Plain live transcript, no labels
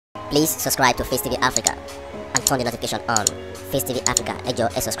Please subscribe to Face TV Africa and turn the notification on. Face TV Africa, ẹ jọ̀ọ́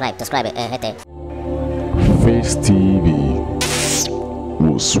ẹ subscribe hete. Face TV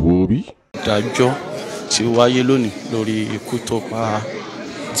Muswobi. Ìdájọ́ tí ó wáyé lónìí lórí ikú tó pa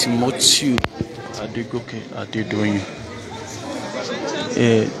Sntncd Adedoyin.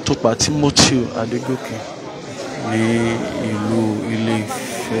 Tó pa Sntncd Adedoyin ní ìlú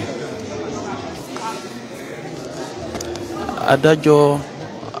Ilé-Ifẹ̀. Adájọ́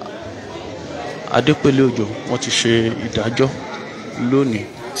Adépélé Òjó wọ́n ti ṣe ìdájọ́ lónìí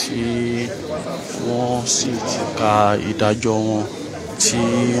tí wọ́n sì ti ka ìdájọ́ wọn tí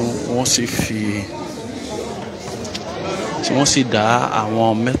wọ́n sì dá àwọn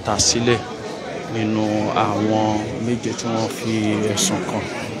mẹ́ta sílẹ̀ nínú àwọn méje tí wọ́n fi ẹ̀sùn kàn.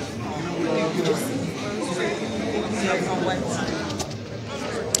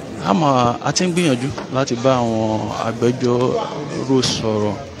 A ti ń gbìyànjú láti bá àwọn agbẹjọ́rò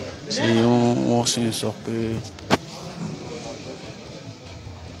sọ̀rọ̀ tí wọ́n sì ń sọ pé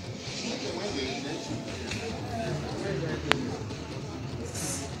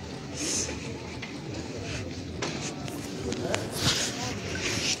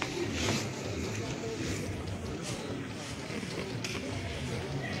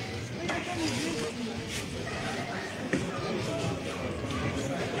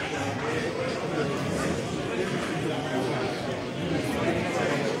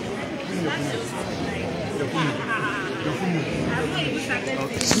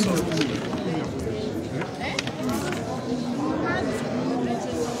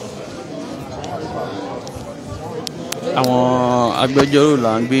àwọn agbẹjọ́rò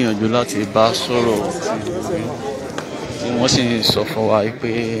là ń gbìyànjú láti bá sọ̀rọ̀ tí wọ́n sì ń sọ fún wa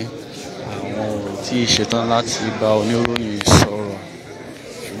pé àwọn ò tí ì ṣetán láti bá oníròyìn sọ̀rọ̀,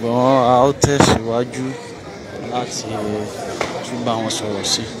 ṣùgbọ́n a ó tẹ̀síwájú láti tún bá wọn sọ̀rọ̀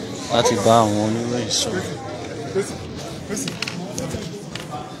sí láti bá àwọn oníròyìn sọ̀rọ̀.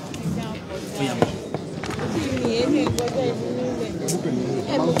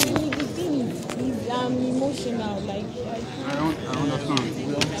 I'm emotional, like I understand.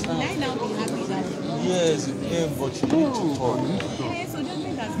 I now be happy that Yes, but you need to talk. so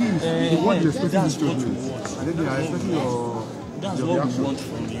judgment has been What do you expect in this judgment? And then I expect your That's your what we reaction. want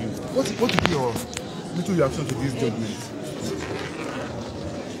from you. What will be your little reaction to this judgment?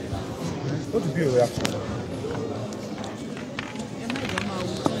 What will be your reaction?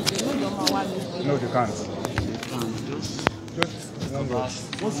 No, they can't. Just one word.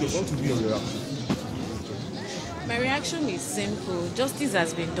 What will be your reaction? My reaction is simple. Justice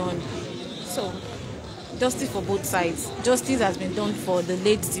has been done. So, justice for both sides. Justice has been done for the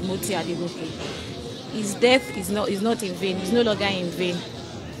late Sntncd Rahman. His death is not in vain. It's no longer in vain.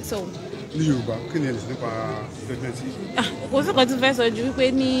 So, Ní Yorùbá, kí ni ẹ lè sọ nípa judgment yìí? kò sí kan tí fẹ́ sọ ju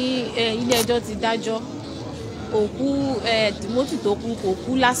wípé ní ilé ẹjọ́ ti dájọ́ òkú Sntncd tó kú kò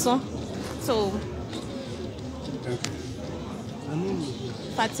kú lásán. So, Thank you.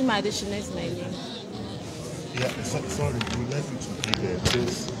 Fatima Adedoyin is my name. Yeah, sorry, we like you to give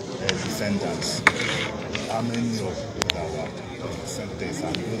those descendants. How many of that were sentenced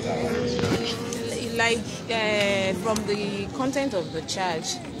and those that were Like from the content of the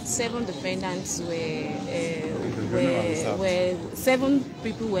charge, 7 defendants were 7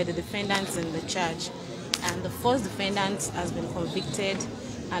 people were the defendants in the charge, and the first defendant has been convicted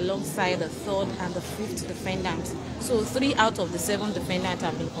alongside the 3rd and the 5th defendant. So 3 out of the 7 defendants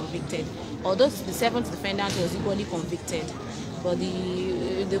have been convicted. Although the 7th defendant was equally convicted, but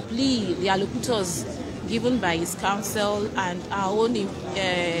the plea, the allocutors given by his counsel and our own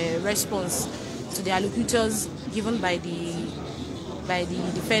response to the allocutors given by the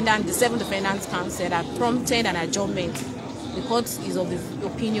defendant, the 7 defendants counsel, that prompted an adjournment. The court is of the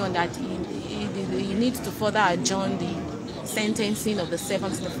opinion that he needs to further adjourn the sentencing of the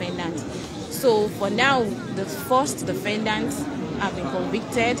 7th defendant. So for now, the 1st defendant have been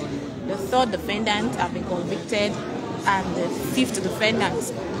convicted, the 3rd defendant have been convicted, and the 5th defendant.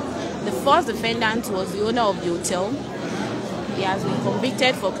 The 1st defendant was the owner of the hotel. He has been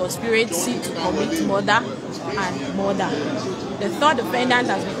convicted for conspiracy to commit murder and murder. The 3rd defendant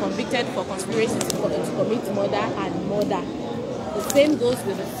has been convicted for conspiracy to commit murder and murder. The same goes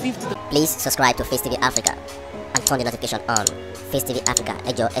with the 5th. Please subscribe to Face TV Africa and turn the notification on. Face TV Africa,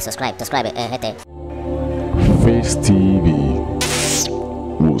 ẹ jọ̀ọ́ ẹ subscribe hete. Face TV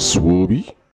Muswobi.